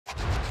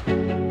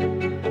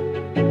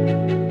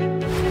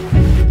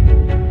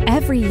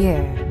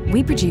year,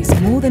 we produce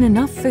more than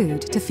enough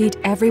food to feed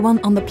everyone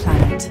on the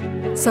planet.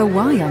 So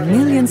why are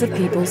millions of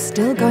people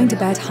still going to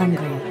bed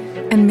hungry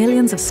and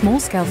millions of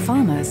small-scale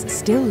farmers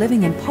still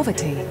living in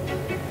poverty?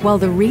 While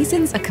the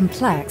reasons are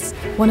complex,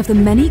 one of the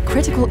many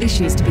critical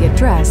issues to be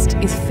addressed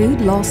is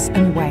food loss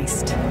and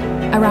waste.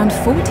 Around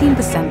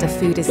 14% of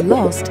food is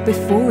lost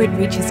before it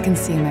reaches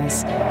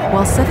consumers,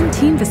 while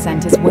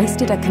 17% is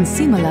wasted at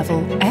consumer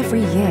level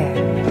every year.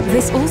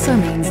 This also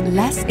means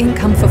less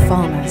income for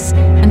farmers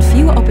and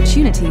fewer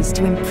opportunities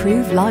to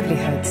improve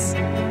livelihoods.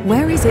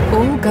 Where is it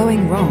all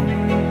going wrong?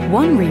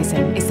 One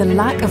reason is the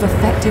lack of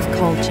effective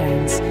cold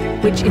chains,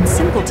 which in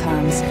simple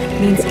terms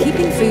means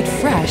keeping food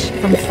fresh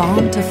from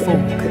farm to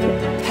fork.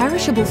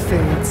 Perishable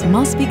foods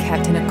must be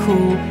kept in a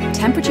cool,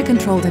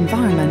 temperature-controlled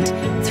environment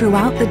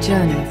throughout the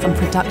journey from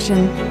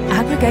production,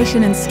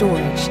 aggregation and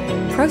storage,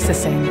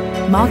 processing,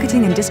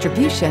 marketing and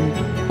distribution,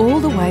 all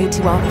the way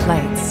to our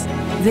plates.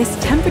 This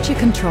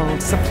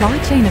temperature-controlled supply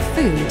chain of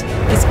food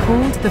is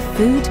called the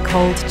food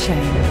cold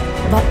chain.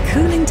 But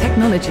cooling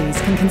technologies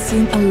can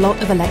consume a lot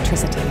of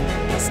electricity,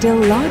 still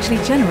largely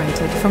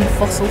generated from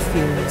fossil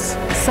fuels.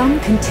 Some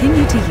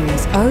continue to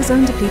use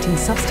ozone-depleting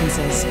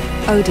substances,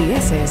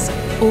 ODSs,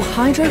 or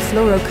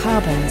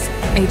hydrofluorocarbons,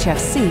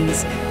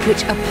 HFCs,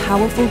 which are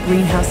powerful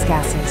greenhouse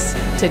gases.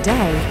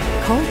 Today,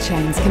 cold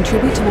chains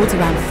contribute towards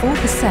around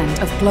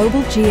 4% of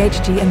global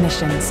GHG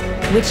emissions,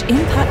 which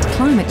impact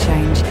climate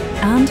change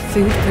and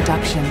food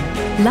production.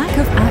 Lack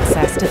of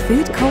access to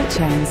food cold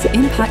chains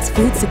impacts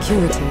food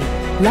security,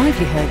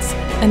 livelihoods,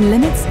 and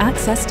limits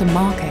access to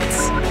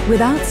markets.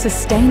 Without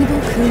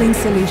sustainable cooling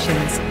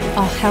solutions,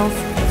 our health,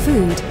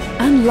 food,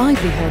 and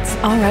livelihoods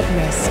are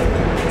at risk.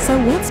 So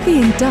what's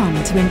being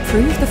done to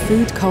improve the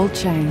food cold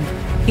chain?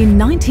 In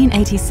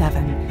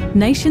 1987,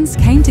 nations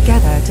came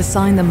together to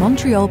sign the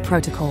Montreal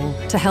Protocol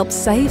to help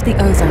save the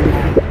ozone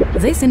layer.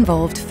 This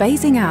involved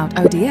phasing out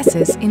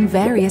ODSs in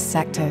various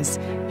sectors,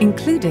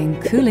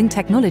 including cooling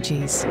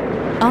technologies.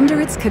 Under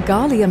its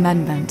Kigali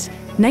Amendment,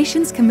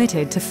 nations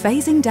committed to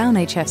phasing down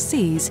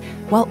HFCs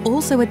while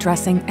also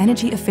addressing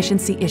energy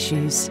efficiency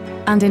issues.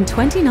 And in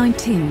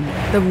 2019,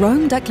 the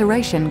Rome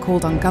Declaration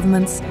called on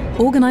governments,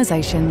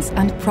 organizations,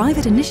 and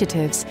private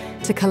initiatives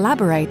to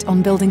collaborate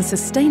on building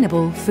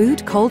sustainable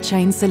food cold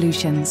chain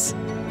solutions.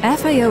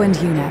 FAO and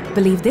UNEP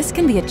believe this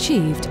can be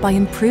achieved by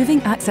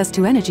improving access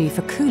to energy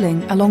for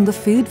cooling along the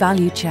food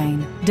value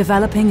chain,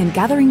 developing and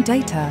gathering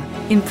data,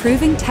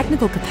 improving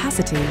technical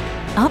capacity,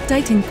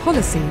 updating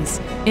policies,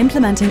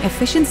 implementing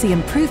efficiency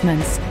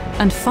improvements,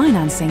 and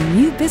financing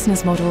new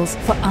business models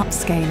for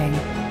upscaling.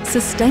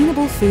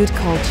 Sustainable food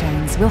cold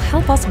chains will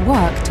help us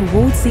work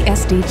towards the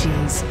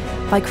SDGs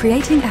by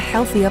creating a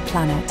healthier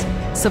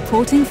planet,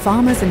 supporting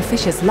farmers and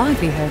fishers'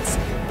 livelihoods,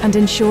 and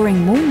ensuring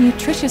more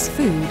nutritious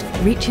food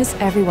reaches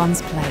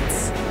everyone's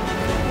plates.